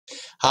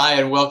Hi,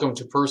 and welcome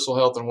to Personal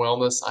Health and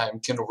Wellness. I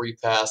am Kendall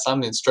Repass. I'm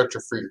the instructor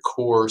for your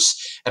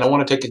course, and I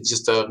want to take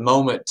just a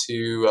moment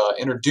to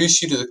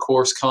introduce you to the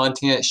course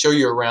content, show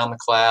you around the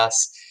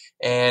class,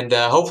 and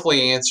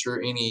hopefully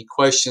answer any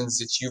questions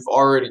that you've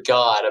already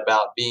got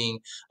about being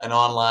an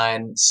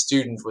online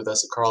student with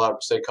us at Carl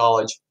Albert State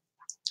College.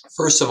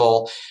 First of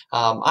all,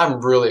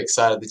 I'm really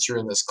excited that you're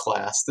in this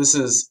class. This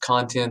is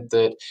content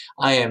that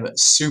I am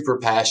super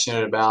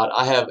passionate about.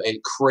 I have a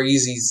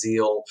crazy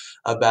zeal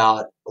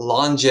about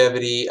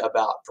longevity,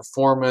 about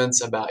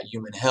performance, about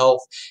human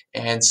health.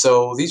 And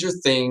so these are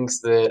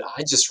things that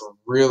I just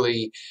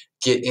really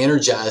get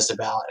energized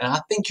about. And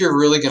I think you're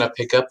really going to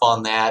pick up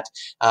on that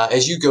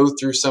as you go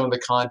through some of the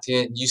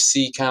content. You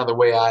see kind of the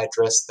way I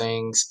address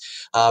things.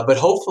 But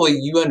hopefully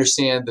you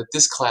understand that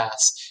this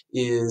class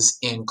is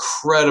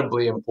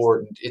incredibly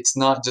important. It's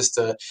not just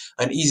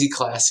an easy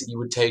class that you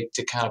would take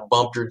to kind of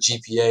bump your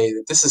GPA,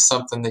 that this is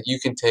something that you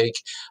can take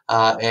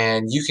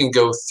and you can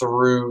go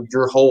through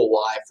your whole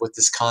life with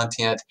this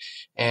content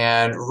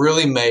and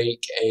really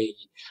make a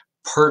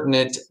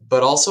pertinent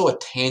but also a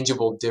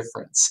tangible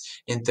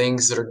difference in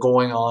things that are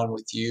going on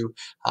with you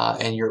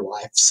and your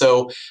life.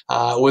 So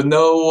with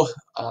no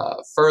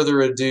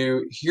further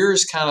ado,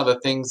 here's kind of the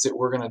things that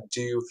we're going to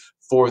do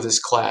for this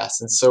class.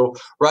 And so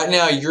right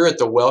now you're at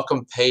the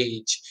welcome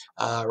page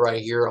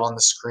right here on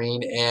the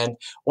screen, and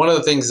one of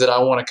the things that I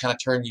want to kind of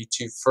turn you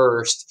to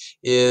first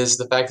is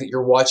the fact that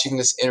you're watching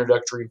this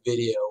introductory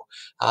video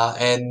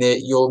and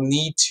that you'll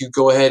need to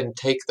go ahead and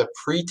take the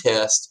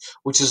pre-test,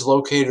 which is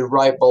located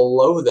right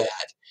below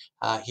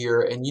that here,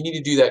 and you need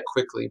to do that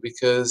quickly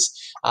because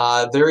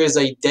there is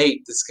a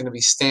date that's going to be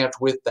stamped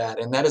with that,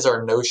 and that is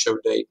our no-show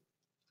date.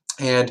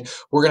 And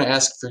we're going to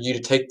ask for you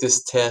to take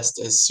this test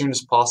as soon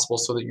as possible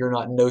so that you're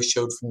not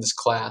no-showed from this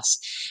class.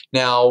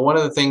 Now, one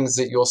of the things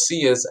that you'll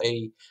see is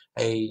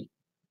a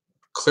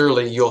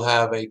clearly you'll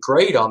have a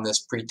grade on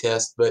this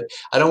pretest, but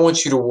I don't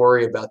want you to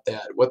worry about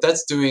that. What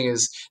that's doing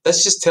is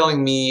that's just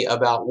telling me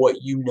about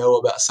what you know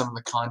about some of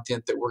the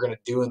content that we're going to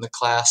do in the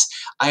class.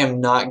 I am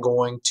not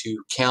going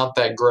to count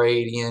that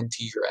grade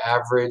into your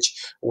average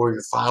or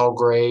your final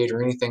grade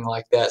or anything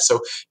like that. So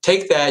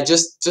take that,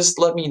 just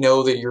let me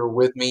know that you're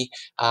with me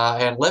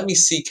and let me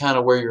see kind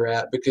of where you're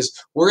at, because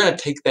we're going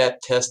to take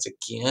that test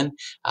again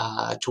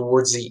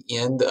towards the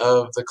end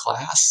of the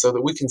class so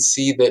that we can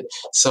see that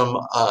some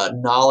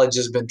knowledge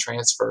has been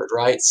transferred,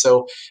 right?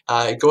 So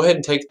go ahead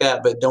and take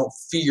that, but don't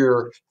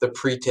fear the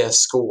pretest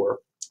score.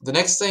 The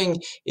next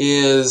thing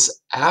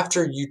is,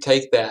 after you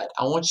take that,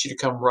 I want you to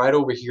come right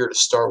over here to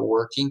start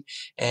working,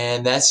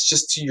 and that's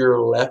just to your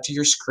left of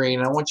your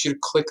screen. I want you to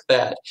click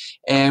that,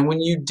 and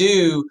when you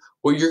do,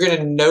 what you're going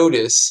to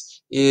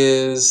notice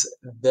is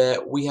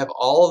that we have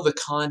all of the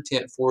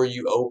content for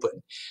you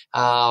open.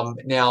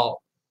 Now,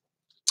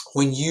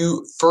 when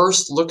you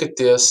first look at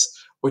this,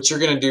 what you're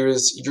going to do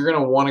is you're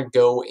going to want to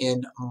go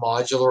in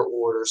modular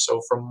order.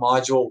 So from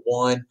module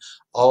 1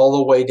 all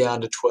the way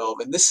down to 12.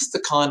 And this is the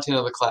content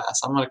of the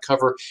class. I'm going to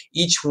cover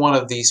each one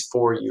of these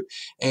for you.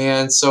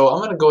 And so I'm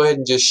going to go ahead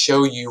and just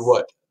show you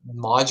what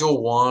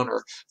module 1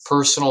 or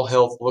personal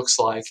health looks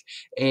like.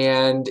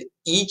 And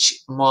each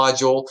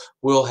module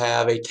will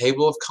have a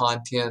table of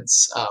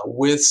contents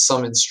with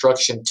some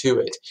instruction to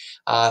it.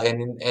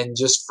 And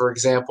just for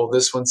example,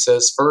 this one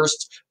says,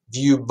 first,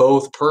 view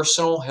both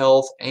personal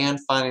health and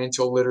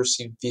financial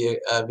literacy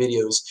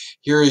videos.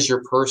 Here is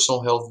your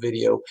personal health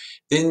video.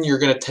 Then you're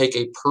going to take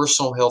a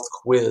personal health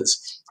quiz,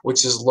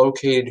 which is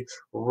located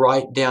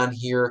right down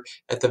here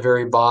at the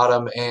very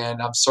bottom.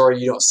 And I'm sorry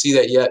you don't see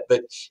that yet,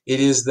 but it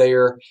is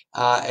there.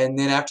 And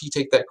then after you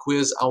take that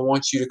quiz, I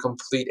want you to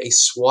complete a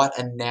SWOT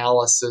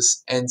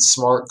analysis and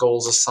SMART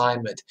goals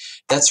assignment.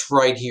 That's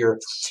right here.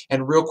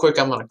 And real quick,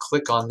 I'm going to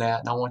click on that,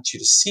 and I want you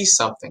to see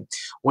something.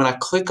 When I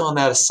click on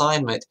that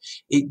assignment,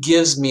 it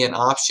gives me an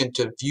option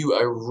to view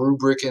a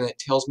rubric, and it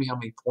tells me how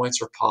many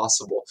points are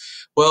possible.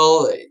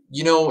 Well,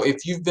 you know,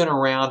 if you've been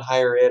around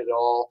higher ed at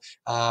all,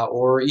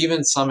 or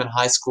even some in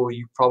high school,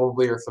 you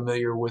probably are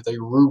familiar with a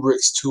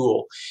rubrics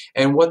tool.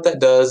 And what that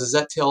does is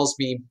that tells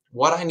me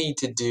what I need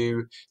to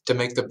do to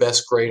make the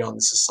best grade on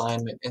this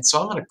assignment. And so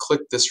I'm going to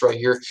click this right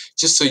here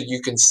just so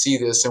you can see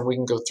this and we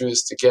can go through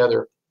this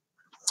together.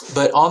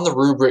 But on the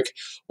rubric,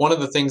 one of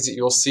the things that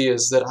you'll see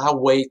is that I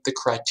weight the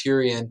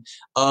criterion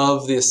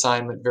of the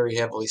assignment very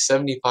heavily,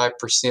 75%.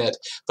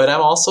 But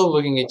I'm also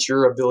looking at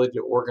your ability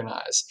to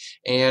organize.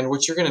 And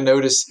what you're going to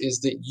notice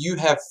is that you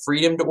have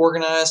freedom to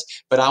organize,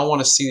 but I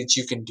want to see that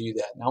you can do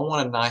that. And I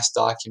want a nice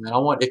document.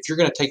 If you're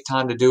going to take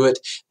time to do it,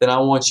 then I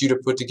want you to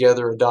put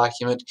together a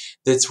document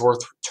that's worth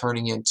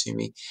turning into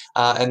me.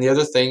 And the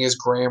other thing is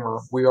grammar.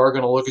 We are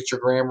going to look at your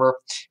grammar,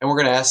 and we're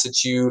going to ask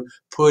that you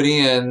put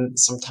in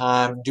some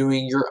time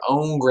doing your your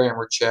own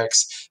grammar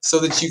checks so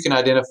that you can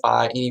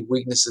identify any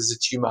weaknesses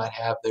that you might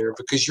have there,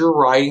 because your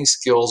writing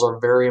skills are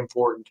very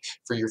important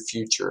for your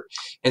future.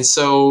 And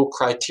so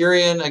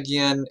criterion,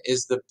 again,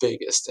 is the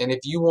biggest. And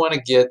if you want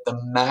to get the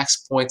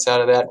max points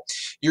out of that,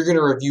 you're going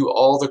to review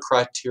all the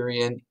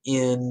criterion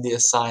in the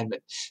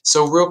assignment.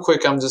 So real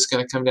quick, I'm just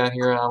going to come down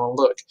here and I'm going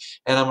to look,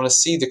 and I'm going to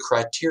see the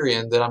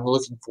criterion that I'm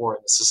looking for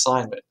in this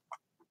assignment.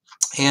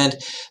 And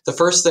the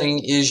first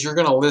thing is you're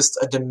going to list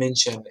a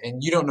dimension,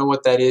 and you don't know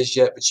what that is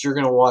yet, but you're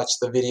going to watch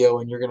the video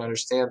and you're going to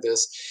understand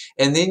this.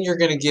 And then you're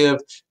going to give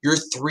your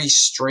 3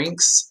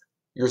 strengths,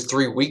 your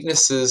 3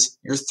 weaknesses,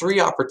 your 3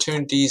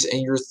 opportunities,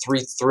 and your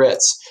 3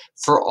 threats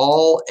for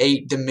all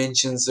 8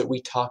 dimensions that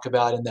we talk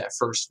about in that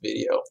first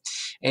video.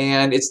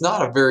 And it's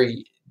not a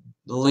very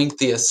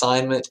lengthy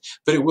assignment,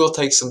 but it will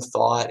take some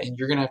thought, and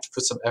you're going to have to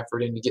put some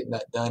effort into getting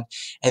that done.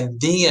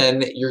 And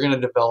then you're going to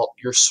develop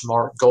your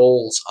SMART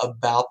goals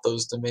about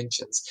those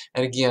dimensions.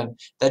 And again,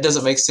 that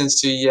doesn't make sense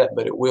to you yet,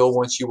 but it will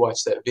once you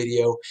watch that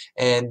video.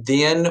 And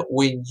then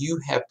when you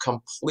have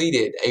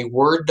completed a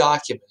Word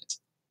document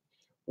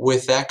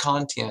with that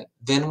content,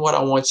 then what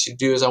I want you to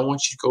do is I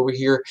want you to go over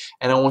here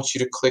and I want you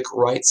to click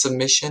Write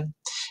Submission.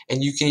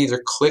 And you can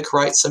either click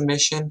Write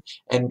Submission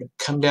and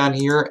come down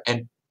here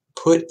and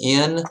put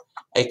in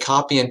a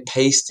copy and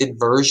pasted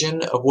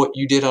version of what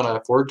you did on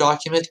a Word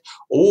document,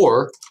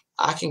 or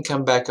I can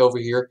come back over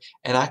here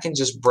and I can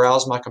just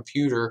browse my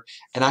computer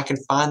and I can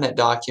find that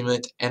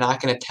document and I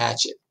can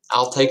attach it.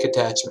 I'll take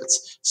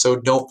attachments, so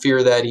don't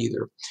fear that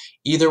either.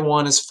 Either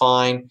one is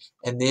fine,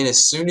 and then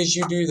as soon as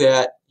you do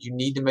that, you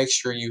need to make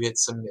sure you hit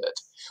submit.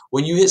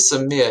 When you hit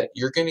submit,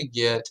 you're going to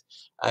get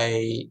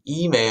an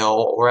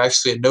email, or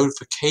actually a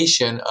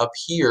notification up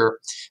here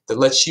that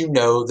lets you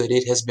know that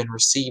it has been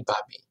received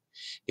by me.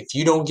 If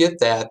you don't get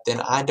that, then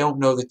I don't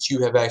know that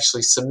you have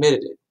actually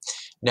submitted it.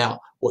 Now,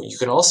 what you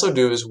can also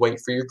do is wait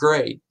for your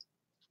grade.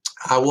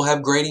 I will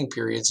have grading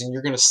periods, and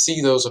you're going to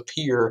see those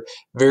appear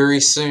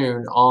very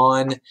soon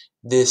on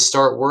this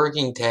Start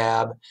Working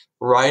tab.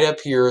 Right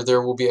up here,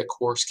 there will be a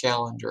course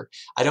calendar.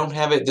 I don't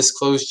have it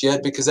disclosed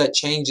yet because that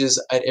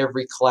changes at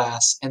every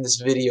class, and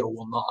this video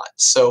will not.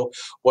 So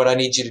what I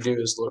need you to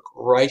do is look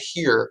right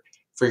here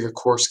for your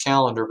course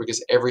calendar,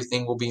 because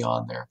everything will be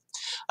on there.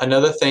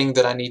 Another thing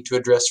that I need to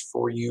address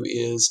for you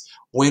is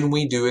when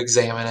we do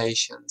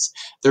examinations.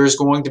 There's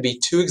going to be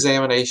 2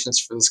 examinations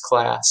for this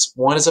class.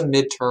 One is a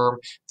midterm,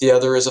 the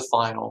other is a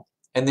final.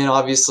 And then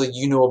obviously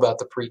you know about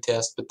the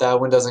pretest, but that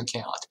one doesn't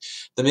count.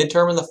 The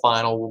midterm and the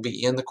final will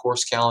be in the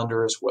course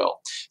calendar as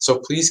well. So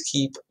please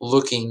keep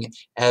looking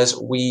as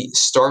we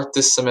start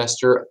this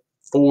semester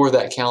for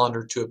that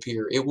calendar to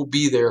appear. It will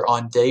be there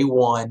on day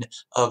 1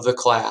 of the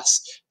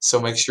class. So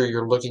make sure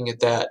you're looking at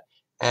that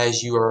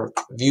as you are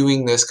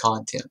viewing this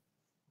content.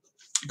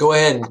 Go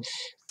ahead and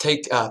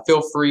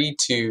feel free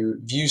to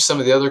view some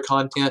of the other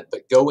content,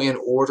 but go in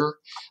order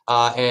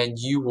and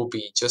you will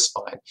be just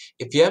fine.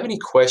 If you have any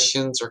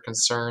questions or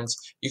concerns,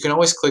 you can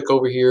always click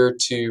over here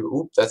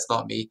to, that's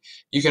not me.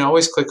 You can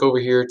always click over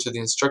here to the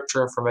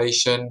instructor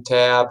information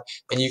tab,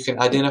 and you can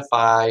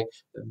identify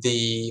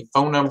the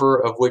phone number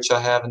of which I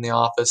have in the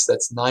office.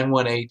 That's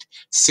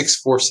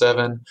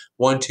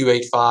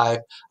 918-647-1285.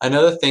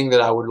 Another thing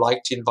that I would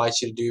like to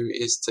invite you to do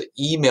is to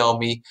email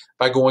me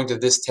by going to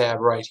this tab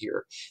right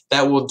here.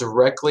 That will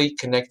directly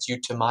connect you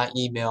to my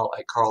email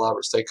at Carl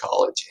Albert State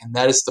College, and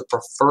that is the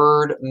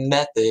preferred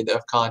method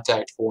of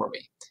contact for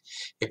me.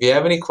 If you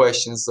have any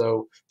questions,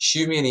 though,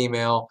 shoot me an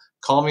email,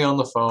 call me on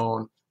the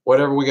phone,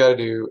 whatever we got to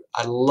do.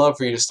 I'd love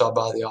for you to stop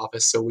by the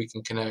office so we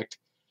can connect.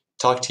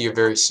 Talk to you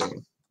very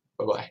soon.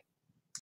 Bye-bye.